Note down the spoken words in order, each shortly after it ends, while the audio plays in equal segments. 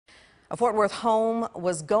A Fort Worth home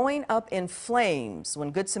was going up in flames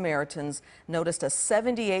when Good Samaritans noticed a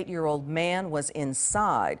 78-year-old man was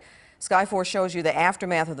inside. Sky 4 shows you the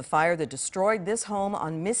aftermath of the fire that destroyed this home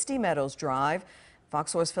on Misty Meadows Drive.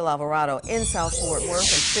 Fox 4's Phil Alvarado in South Fort Worth.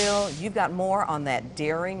 And Phil, you've got more on that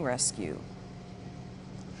daring rescue.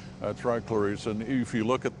 That's right, Clarice. And if you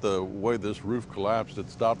look at the way this roof collapsed,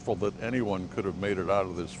 it's doubtful that anyone could have made it out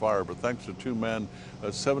of this fire. But thanks to two men, a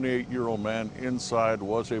 78-year-old man inside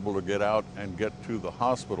was able to get out and get to the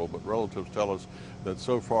hospital. But relatives tell us that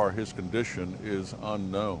so far his condition is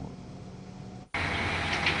unknown.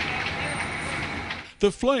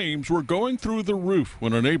 The flames were going through the roof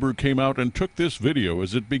when a neighbor came out and took this video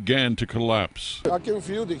as it began to collapse. I can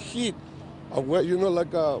feel the heat away, you know,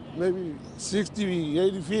 like maybe 60,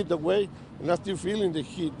 80 feet away, and I'm still feeling the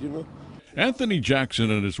heat, you know. Anthony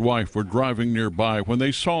Jackson and his wife were driving nearby when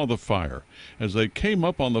they saw the fire. As they came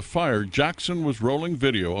up on the fire, Jackson was rolling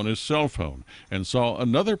video on his cell phone and saw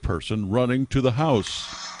another person running to the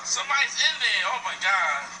house. Somebody's in there, oh my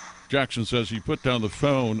God. Jackson says he put down the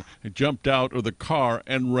phone and jumped out of the car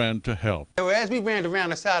and ran to help. As we ran around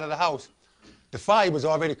the side of the house, the fire was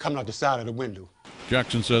already coming out the side of the window.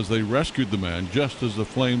 Jackson says they rescued the man just as the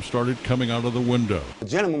flames started coming out of the window. The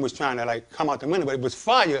gentleman was trying to come out the window, but it was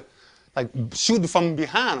fire shooting from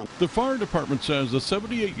behind him. The fire department says the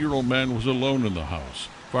 78-year-old man was alone in the house.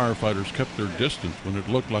 Firefighters kept their distance when it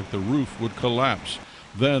looked like the roof would collapse.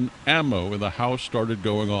 Then ammo in the house started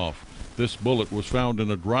going off. This bullet was found in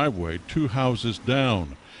a driveway 2 houses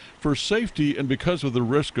down. For safety and because of the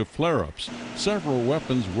risk of flare-ups, several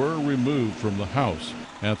weapons were removed from the house.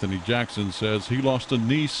 Anthony Jackson says he lost a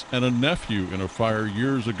niece and a nephew in a fire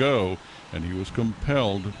years ago, and he was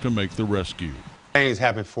compelled to make the rescue. Things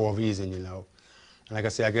happen for a reason, you know. And like I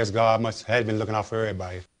said, I guess God must have been looking out for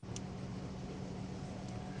everybody.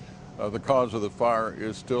 The cause of the fire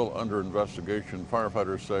is still under investigation.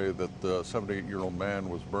 Firefighters say that the 78-year-old man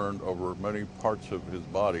was burned over many parts of his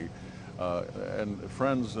body. And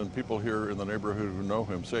friends and people here in the neighborhood who know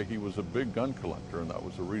him say he was a big gun collector, and that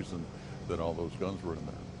was the reason that all those guns were in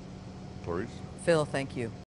there. Clarice? Phil, thank you.